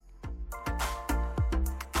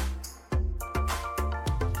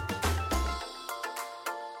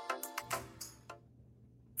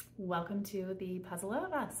Welcome to the Puzzle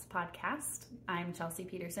of Us podcast. I'm Chelsea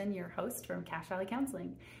Peterson, your host from Cache Valley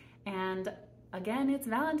Counseling. And again, it's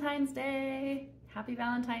Valentine's Day. Happy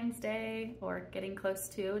Valentine's Day, or getting close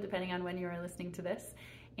to, depending on when you are listening to this.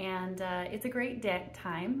 And it's a great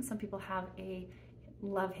time. Some people have a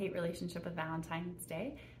love-hate relationship with Valentine's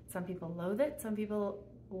Day. Some people loathe it. Some people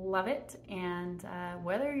love it. And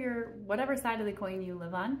whatever side of the coin you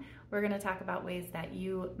live on, we're going to talk about ways that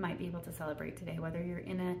you might be able to celebrate today, whether you're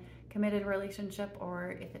in a committed relationship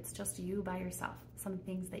or if it's just you by yourself, some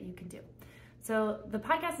things that you can do. So the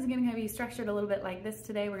podcast is going to be structured a little bit like this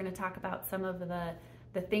today. We're going to talk about some of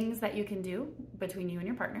the things that you can do between you and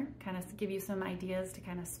your partner, kind of give you some ideas to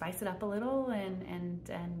kind of spice it up a little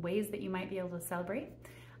and ways that you might be able to celebrate.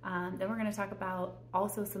 Then we're going to talk about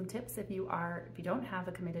also some tips if you don't have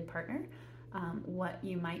a committed partner, what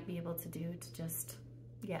you might be able to do to just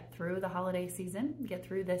get through the holiday season, get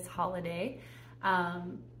through this holiday.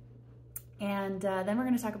 And then we're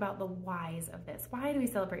going to talk about the whys of this. Why do we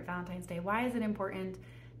celebrate Valentine's Day? Why is it important?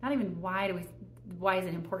 Not even why is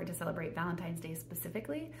it important to celebrate Valentine's Day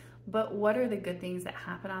specifically, but what are the good things that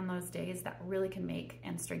happen on those days that really can make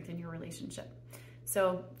and strengthen your relationship?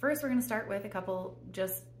 So first, we're going to start with a couple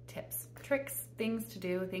just tips, tricks, things to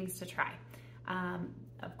do, things to try.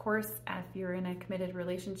 Of course, if you're in a committed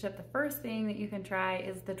relationship, the first thing that you can try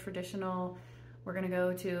is the traditional, we're going to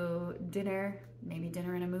go to dinner, maybe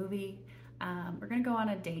dinner and a movie. We're going to go on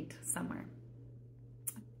a date somewhere.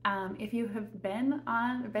 If you have been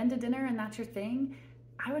to dinner and that's your thing,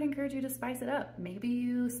 I would encourage you to spice it up. Maybe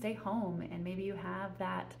you stay home and maybe you have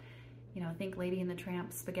that, think Lady and the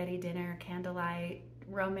Tramp spaghetti dinner, candlelight,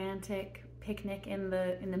 romantic picnic in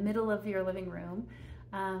the middle of your living room.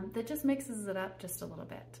 That just mixes it up just a little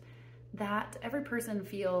bit. That every person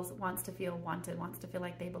wants to feel wanted, wants to feel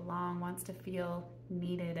like they belong, wants to feel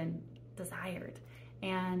needed and desired.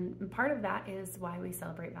 And part of that is why we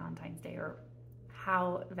celebrate Valentine's Day, or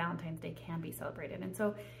how Valentine's Day can be celebrated. And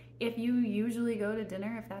so if you usually go to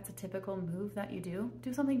dinner, if that's a typical move that you do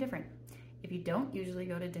something different. If you don't usually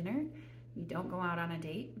go to dinner, you don't go out on a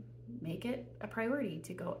date, make it a priority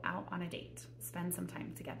to go out on a date, spend some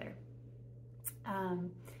time together.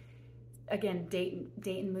 Again, date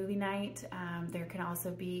and movie night. There can also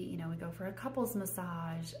be, we go for a couples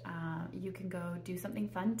massage. You can go do something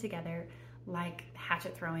fun together, like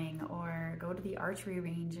hatchet throwing, or go to the archery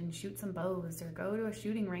range and shoot some bows, or go to a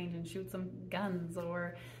shooting range and shoot some guns,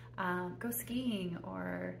 or go skiing.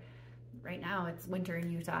 Or right now it's winter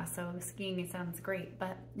in Utah, so skiing sounds great.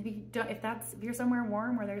 But if you're somewhere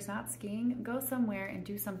warm where there's not skiing, go somewhere and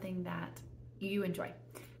do something that you enjoy.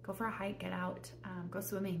 Go for a hike, get out, go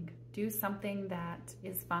swimming, do something that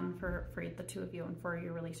is fun for the two of you and for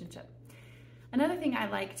your relationship. Another thing I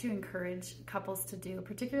like to encourage couples to do,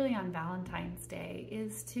 particularly on Valentine's Day,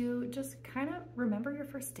 is to just kind of remember your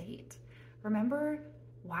first date. Remember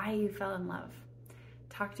why you fell in love.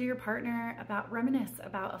 Talk to your partner reminisce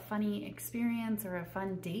about a funny experience or a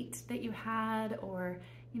fun date that you had, or,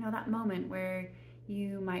 that moment where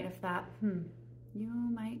you might have thought, you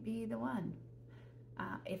might be the one.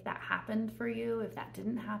 If that happened for you, if that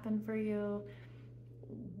didn't happen for you,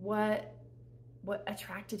 what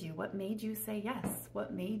attracted you? What made you say yes?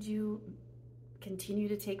 What made you continue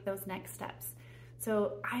to take those next steps?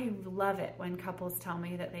 So I love it when couples tell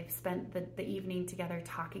me that they've spent the evening together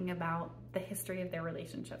talking about the history of their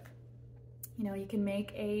relationship. You can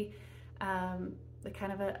make a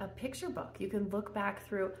kind of a picture book. You can look back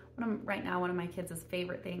through, right now one of my kids'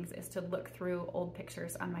 favorite things is to look through old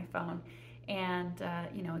pictures on my phone. And,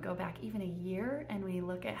 go back even a year and we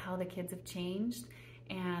look at how the kids have changed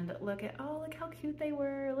and look how cute they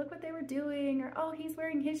were, look what they were doing, or, oh, he's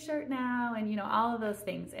wearing his shirt now, and, all of those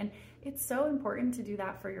things. And it's so important to do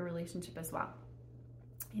that for your relationship as well.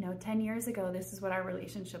 10 years ago, this is what our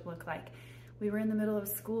relationship looked like. We were in the middle of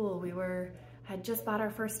school. Had just bought our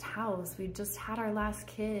first house. We just had our last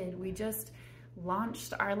kid. We just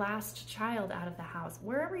launched our last child out of the house.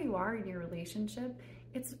 Wherever you are in your relationship,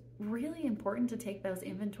 it's really important to take those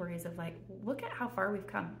inventories of look at how far we've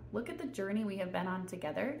come. Look at the journey we have been on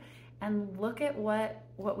together, and look at what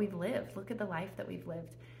we've lived. Look at the life that we've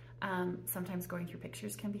lived. Sometimes going through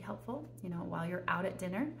pictures can be helpful, while you're out at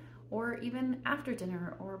dinner, or even after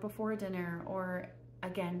dinner, or before dinner, or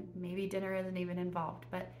again, maybe dinner isn't even involved,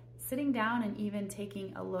 but sitting down and even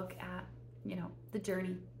taking a look at, the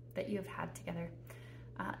journey that you have had together.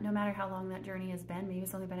 No matter how long that journey has been, maybe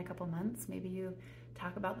it's only been a couple months, maybe you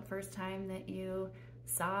talk about the first time that you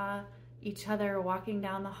saw each other walking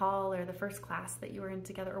down the hall, or the first class that you were in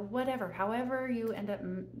together, or whatever, however you end up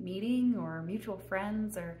meeting, or mutual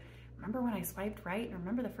friends, or remember when I swiped right, and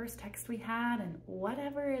remember the first text we had, and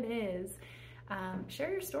whatever it is,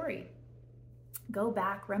 share your story. Go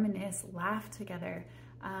back, reminisce, laugh together,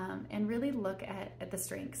 and really look at the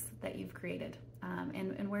strengths that you've created,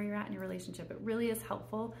 and where you're at in your relationship. It really is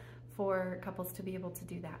helpful for couples to be able to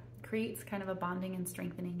do that. Creates kind of a bonding and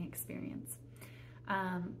strengthening experience.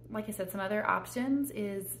 Like I said, some other options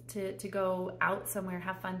is to go out somewhere,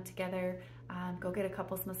 have fun together, go get a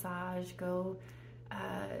couples massage, go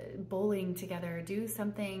bowling together, do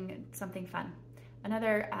something fun.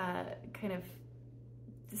 Another kind of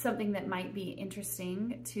something that might be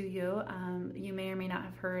interesting to you, you may or may not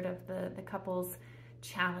have heard of the couples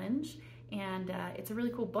challenge, and it's a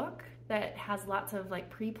really cool book that has lots of like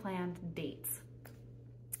pre-planned dates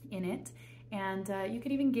in it. And you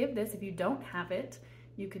could even give this, if you don't have it,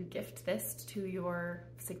 you could gift this to your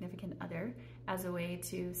significant other as a way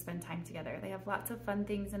to spend time together. They have lots of fun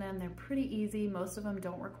things in them. They're pretty easy. Most of them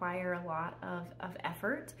don't require a lot of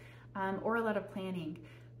effort or a lot of planning,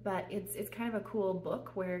 but it's kind of a cool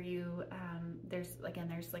book where you, there's like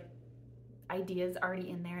ideas already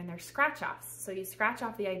in there, and there's scratch offs. So you scratch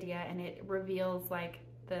off the idea and it reveals like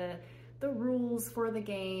the rules for the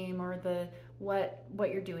game, or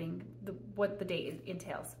what you're doing, what the date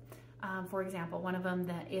entails. For example, one of them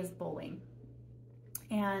that is bowling.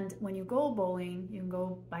 And when you go bowling, you can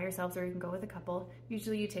go by yourselves or you can go with a couple.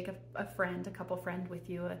 Usually you take a couple friend with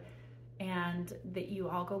you, and that you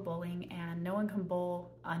all go bowling, and no one can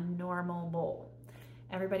bowl a normal bowl.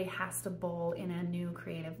 Everybody has to bowl in a new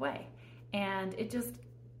creative way. And it just,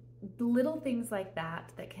 little things like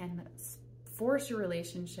that can force your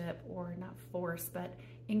relationship, or not force, but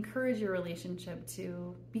encourage your relationship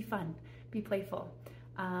to be fun, be playful,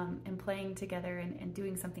 and playing together and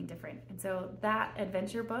doing something different. And so that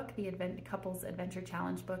adventure book, the Couples Adventure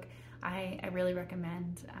Challenge book, I really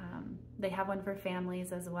recommend. They have one for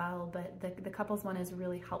families as well, but the couples one is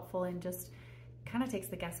really helpful and just kind of takes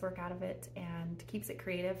the guesswork out of it and keeps it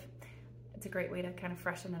creative. It's a great way to kind of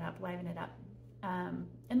freshen it up, liven it up.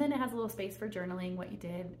 And then it has a little space for journaling what you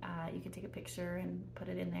did. You can take a picture and put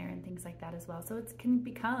it in there and things like that as well. So it can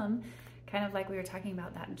become kind of like we were talking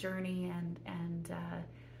about, that journey and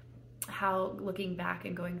how looking back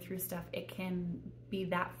and going through stuff, it can be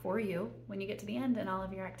that for you when you get to the end and all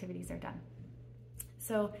of your activities are done.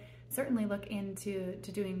 So certainly look into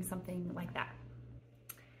doing something like that.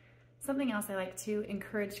 Something else I like to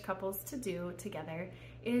encourage couples to do together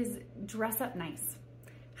is dress up nice.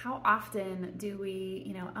 How often do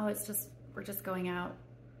we, we're just going out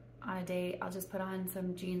on a date, I'll just put on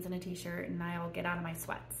some jeans and a t-shirt and I'll get out of my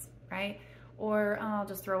sweats, right? Or I'll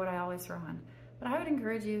just throw what I always throw on. But I would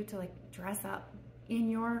encourage you to dress up in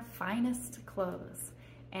your finest clothes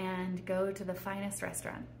and go to the finest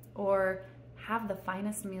restaurant, or have the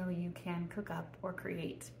finest meal you can cook up or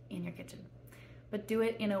create in your kitchen. But do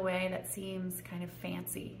it in a way that seems kind of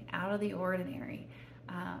fancy, out of the ordinary.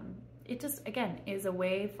 It just, again, is a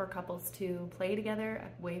way for couples to play together,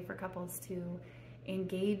 a way for couples to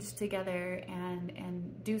engage together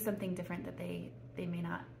and do something different that they may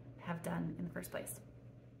not have done in the first place.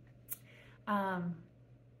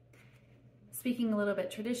 Speaking a little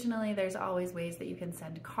bit traditionally, there's always ways that you can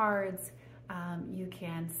send cards. You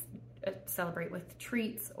can celebrate with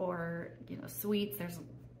treats or sweets.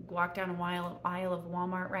 Walk down an aisle of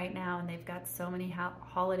Walmart right now, and they've got so many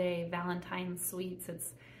holiday Valentine sweets.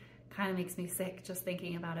 It's kind of makes me sick just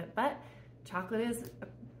thinking about it. But chocolate is a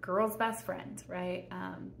girl's best friend, right?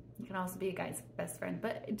 You can also be a guy's best friend,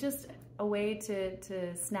 but just a way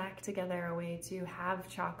to snack together, a way to have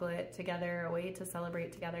chocolate together, a way to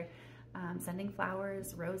celebrate together. Sending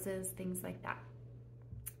flowers, roses, things like that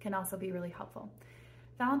can also be really helpful.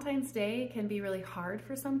 Valentine's Day can be really hard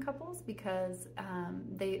for some couples because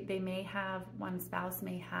they may have, one spouse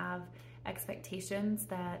may have expectations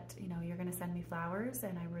that, you're going to send me flowers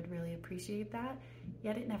and I would really appreciate that,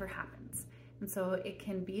 yet it never happens. And so it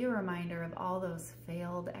can be a reminder of all those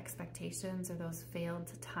failed expectations or those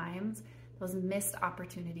failed times, those missed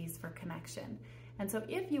opportunities for connection. And so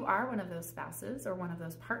if you are one of those spouses or one of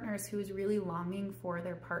those partners who is really longing for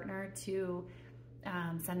their partner to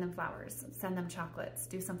send them flowers, send them chocolates,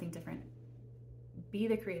 do something different, be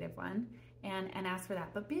the creative one and ask for that.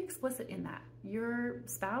 But be explicit in that. Your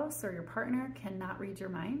spouse or your partner cannot read your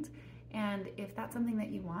mind. And if that's something that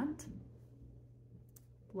you want,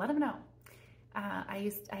 let them know.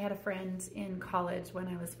 I had a friend in college when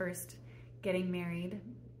I was first getting married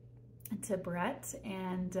to Brett,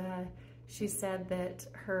 and she said that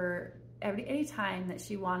any time that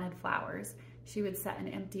she wanted flowers, she would set an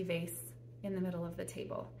empty vase in the middle of the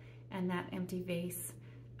table, and that empty vase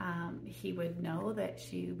He would know that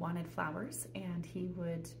she wanted flowers, and he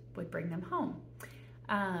would bring them home.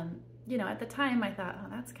 At the time I thought, oh,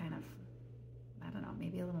 that's kind of, I don't know,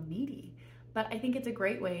 maybe a little needy. But I think it's a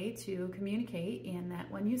great way to communicate in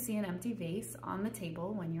that when you see an empty vase on the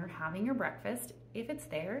table when you're having your breakfast, if it's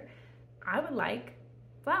there, I would like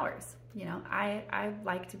flowers. I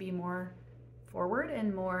like to be more forward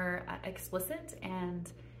and more explicit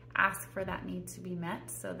and ask for that need to be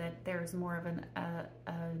met, so that there's more of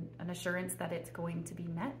an assurance that it's going to be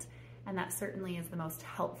met. And that certainly is the most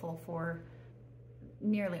helpful for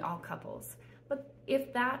nearly all couples. But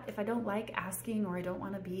if I don't like asking, or I don't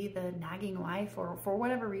want to be the nagging wife, or for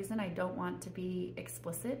whatever reason I don't want to be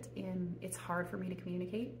explicit in, it's hard for me to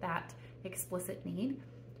communicate that explicit need,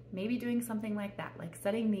 maybe doing something like that, like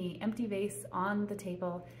setting the empty vase on the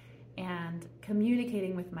table and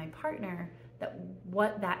communicating with my partner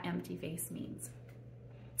what that empty vase means.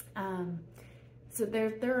 So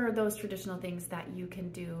there are those traditional things that you can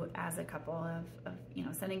do as a couple of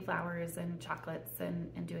sending flowers and chocolates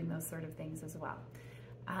and doing those sort of things as well.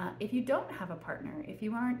 If you don't have a partner, if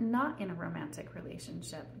you are not in a romantic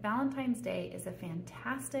relationship, Valentine's Day is a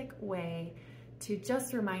fantastic way to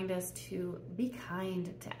just remind us to be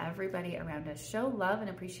kind to everybody around us. Show love and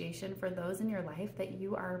appreciation for those in your life that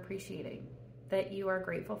you are appreciating, that you are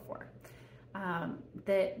grateful for.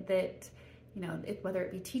 Whether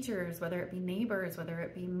it be teachers, whether it be neighbors, whether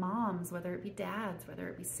it be moms, whether it be dads, whether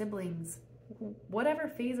it be siblings, whatever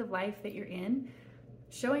phase of life that you're in,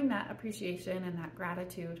 showing that appreciation and that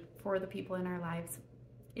gratitude for the people in our lives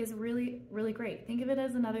is really, really great. Think of it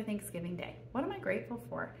as another Thanksgiving Day. What am I grateful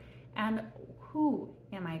for? And who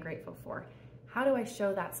am I grateful for? How do I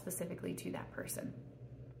show that specifically to that person?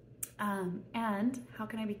 And how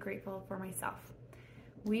can I be grateful for myself?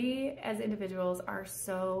 We as individuals are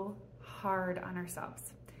so hard on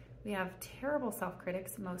ourselves. We have terrible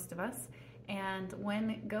self-critics, most of us, and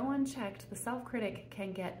when go unchecked, the self-critic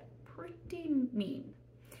can get pretty mean.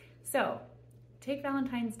 So take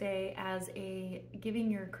Valentine's Day as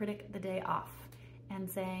giving your critic the day off and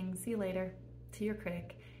saying, see you later to your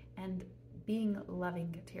critic, and being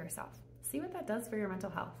loving to yourself. See what that does for your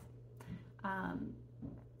mental health.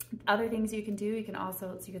 Other things you can do, you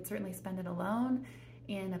could certainly spend it alone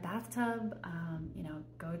in a bathtub,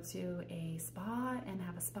 go to a spa and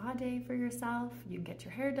have a spa day for yourself. You can get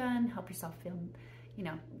your hair done, help yourself feel,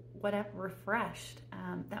 whatever, refreshed.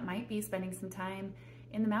 That might be spending some time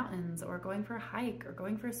in the mountains, or going for a hike, or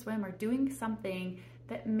going for a swim, or doing something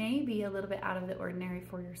that may be a little bit out of the ordinary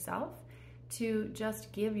for yourself, to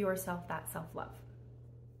just give yourself that self-love.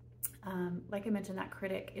 Like I mentioned, that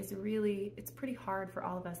critic is it's pretty hard for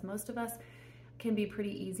all of us. Most of us can be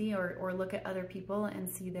pretty easy or look at other people and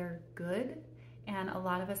see their good. And a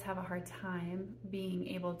lot of us have a hard time being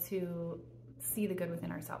able to see the good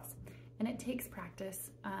within ourselves. And it takes practice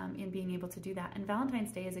in being able to do that. And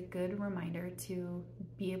Valentine's Day is a good reminder to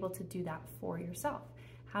be able to do that for yourself.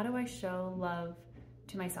 How do I show love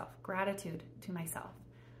to myself, gratitude to myself?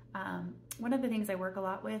 One of the things I work a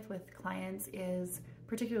lot with clients is,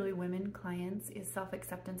 particularly women clients, is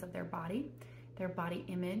self-acceptance of their body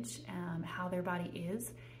image, how their body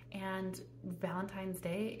is. And Valentine's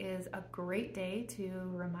Day is a great day to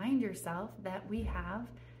remind yourself that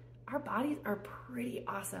our bodies are pretty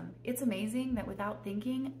awesome. It's amazing that without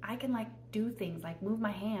thinking, I can do things like move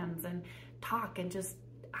my hands and talk and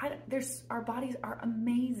our bodies are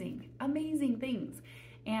amazing things.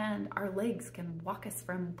 And our legs can walk us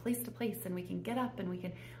from place to place, and we can get up and we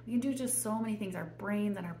can do just so many things. Our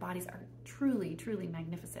brains and our bodies are truly, truly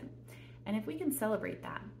magnificent. And if we can celebrate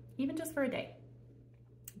that, even just for a day,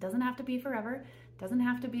 it doesn't have to be forever, doesn't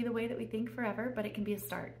have to be the way that we think forever, but it can be a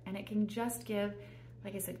start. And it can just give,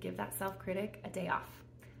 like I said, give that self-critic a day off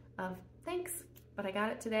of, thanks, but I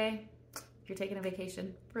got it today. You're taking a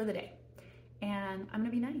vacation for the day. And I'm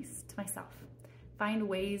gonna be nice to myself. Find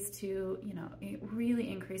ways to,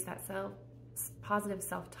 really increase that positive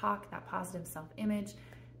self-talk, that positive self-image,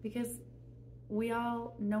 because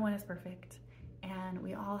no one is perfect, and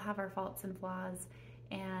we all have our faults and flaws,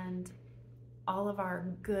 and all of our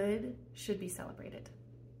good should be celebrated.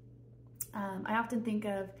 I often think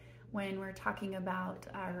of when we're talking about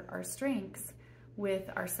our strengths with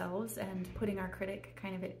ourselves and putting our critic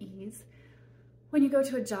kind of at ease. When you go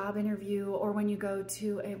to a job interview, or when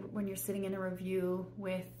you're sitting in a review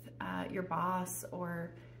with your boss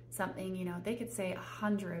or something, they could say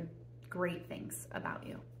 100 great things about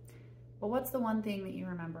you. Well, what's the one thing that you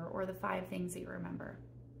remember, or the 5 things that you remember?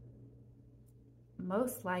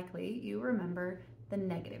 Most likely you remember the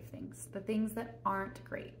negative things, the things that aren't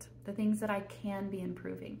great, the things that I can be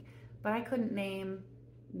improving. But I couldn't name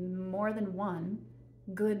more than one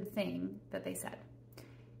good thing that they said.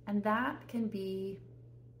 And that can be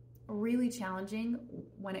really challenging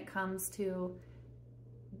when it comes to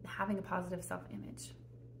having a positive self-image,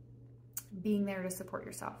 being there to support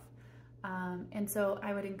yourself. And so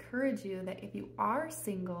I would encourage you that if you are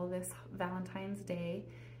single this Valentine's Day,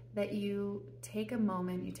 that you take a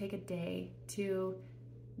moment, you take a day to,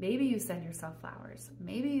 maybe you send yourself flowers,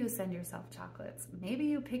 maybe you send yourself chocolates, maybe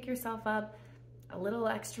you pick yourself up a little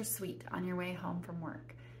extra sweet on your way home from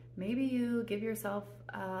work, maybe you give yourself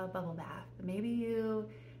a bubble bath, maybe you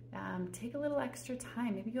take a little extra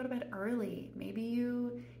time, maybe you go to bed early, maybe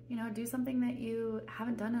you do something that you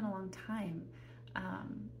haven't done in a long time,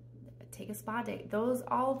 take a spa day. Those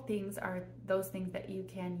all things are those things that you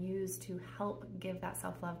can use to help give that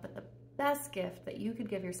self-love. But the best gift that you could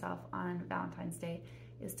give yourself on Valentine's Day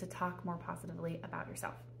is to talk more positively about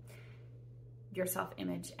yourself, your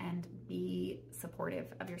self-image, and be supportive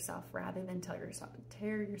of yourself rather than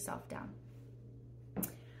tear yourself down.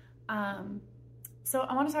 So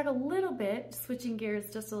I want to talk a little bit, switching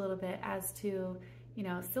gears just a little bit, as to,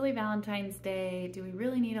 silly Valentine's Day. Do we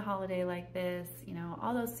really need a holiday like this?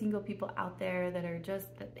 All those single people out there that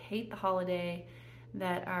hate the holiday,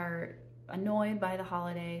 that are annoyed by the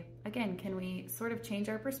holiday. Again, can we sort of change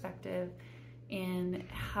our perspective and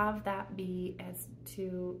have that be as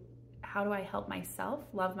to, how do I help myself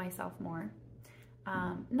love myself more?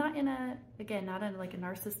 Not in like a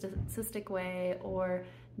narcissistic way, or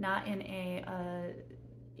not in a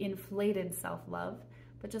inflated self-love,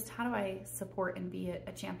 but just how do I support and be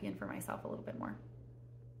a champion for myself a little bit more?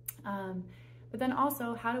 But then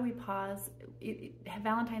also, how do we pause?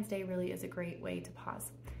 Valentine's Day really is a great way to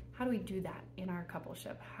pause. How do we do that in our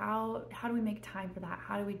coupleship? How do we make time for that?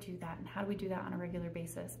 How do we do that? And how do we do that on a regular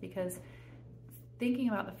basis? Because thinking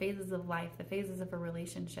about the phases of life, the phases of a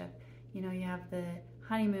relationship, you have the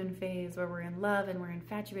honeymoon phase where we're in love and we're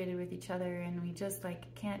infatuated with each other and we just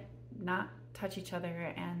can't not touch each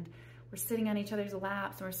other, and we're sitting on each other's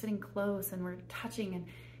laps and we're sitting close and we're touching,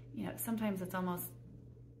 and sometimes it's almost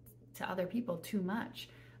to other people too much.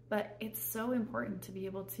 But it's so important to be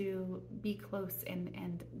able to be close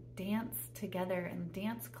and dance together and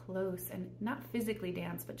dance close, and not physically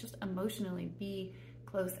dance, but just emotionally be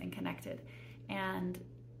close and connected. And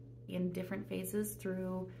in different phases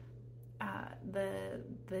through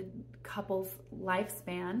the couple's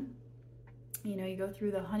lifespan, you go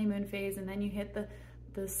through the honeymoon phase, and then you hit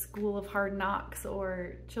the school of hard knocks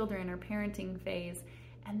or children or parenting phase.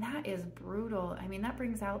 And that is brutal. I mean, that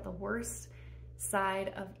brings out the worst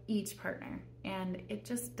side of each partner, and it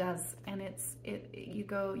just does. And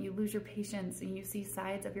you lose your patience, and you see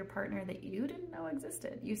sides of your partner that you didn't know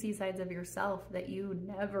existed. You see sides of yourself that you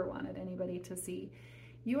never wanted anybody to see.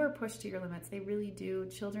 You are pushed to your limits. They really do.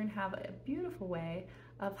 Children have a beautiful way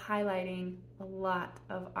of highlighting a lot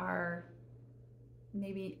of our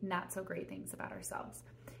maybe not so great things about ourselves.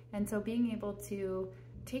 And so being able to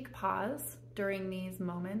take pause during these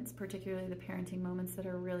moments, particularly the parenting moments that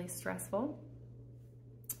are really stressful,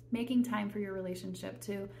 making time for your relationship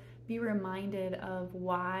to be reminded of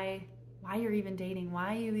why you're even dating,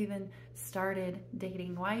 why you even started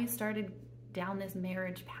dating, why you started down this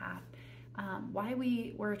marriage path, why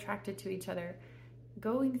we were attracted to each other.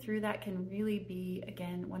 Going through that can really be,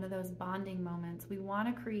 again, one of those bonding moments. We want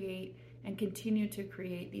to create and continue to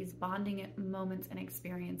create these bonding moments and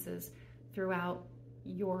experiences throughout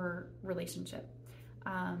your relationship.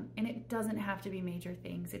 And it doesn't have to be major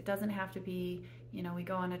things. It doesn't have to be, we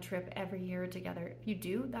go on a trip every year together. If you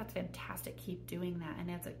do, that's fantastic. Keep doing that. And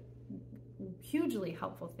it's a hugely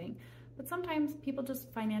helpful thing. But sometimes people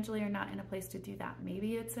just financially are not in a place to do that.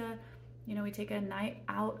 Maybe it's we take a night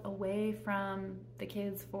out away from the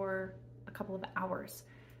kids for a couple of hours.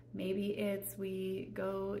 Maybe it's we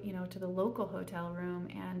go, to the local hotel room,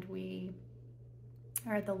 and we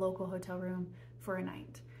are at the local hotel room for a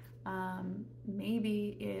night.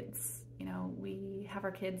 Maybe it's, we have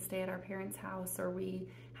our kids stay at our parents' house, or we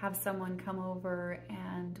have someone come over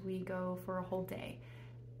and we go for a whole day.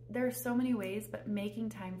 There are so many ways, but making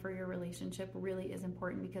time for your relationship really is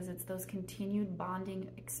important, because it's those continued bonding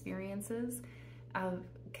experiences of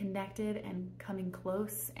connected and coming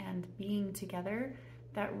close and being together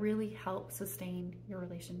that really help sustain your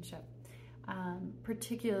relationship.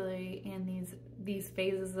 Particularly in these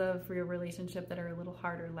phases of your relationship that are a little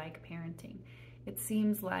harder, like parenting. It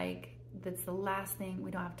seems like that's the last thing.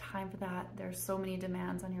 We don't have time for that. There's so many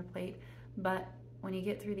demands on your plate, but when you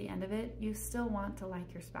get through the end of it, you still want to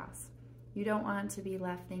like your spouse. You don't want to be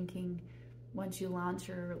left thinking, once you launch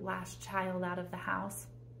your last child out of the house,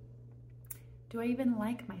 do I even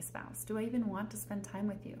like my spouse? Do I even want to spend time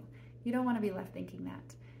with you? You don't want to be left thinking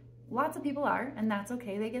that. lots of people are, and that's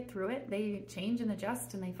okay. They get through it. They change and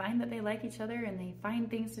adjust, and they find that they like each other, and they find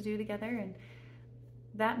things to do together, and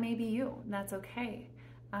that may be you. That's okay.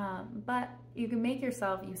 But you can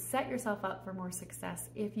you set yourself up for more success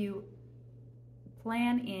if you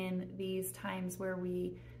plan in these times where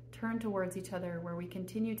we turn towards each other, where we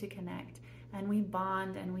continue to connect, and we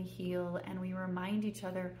bond and we heal, and we remind each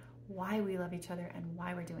other why we love each other and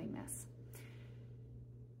why we're doing this.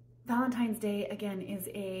 Valentine's Day, again, it's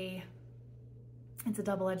a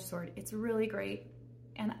double-edged sword. It's really great,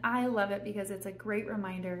 and I love it because it's a great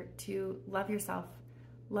reminder to love yourself,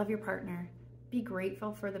 love your partner, be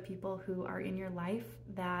grateful for the people who are in your life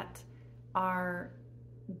that are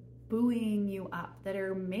buoying you up, that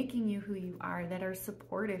are making you who you are, that are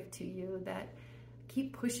supportive to you, that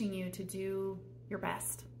keep pushing you to do your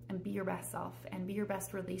best and be your best self and be your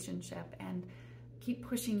best relationship, and keep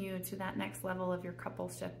pushing you to that next level of your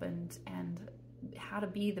coupleship and how to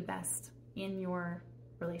be the best in your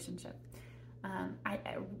relationship.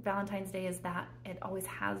 Valentine's Day is that. It always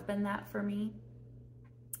has been that for me.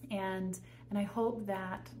 And I hope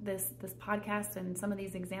that this podcast and some of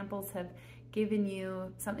these examples have given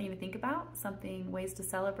you something to think about, ways to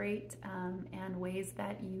celebrate, and ways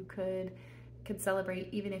that you could celebrate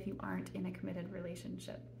even if you aren't in a committed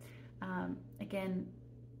relationship. Again,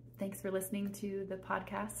 thanks for listening to the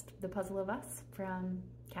podcast, The Puzzle of Us, from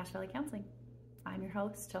Cache Valley Counseling. I'm your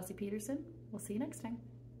host, Chelsea Peterson. We'll see you next time.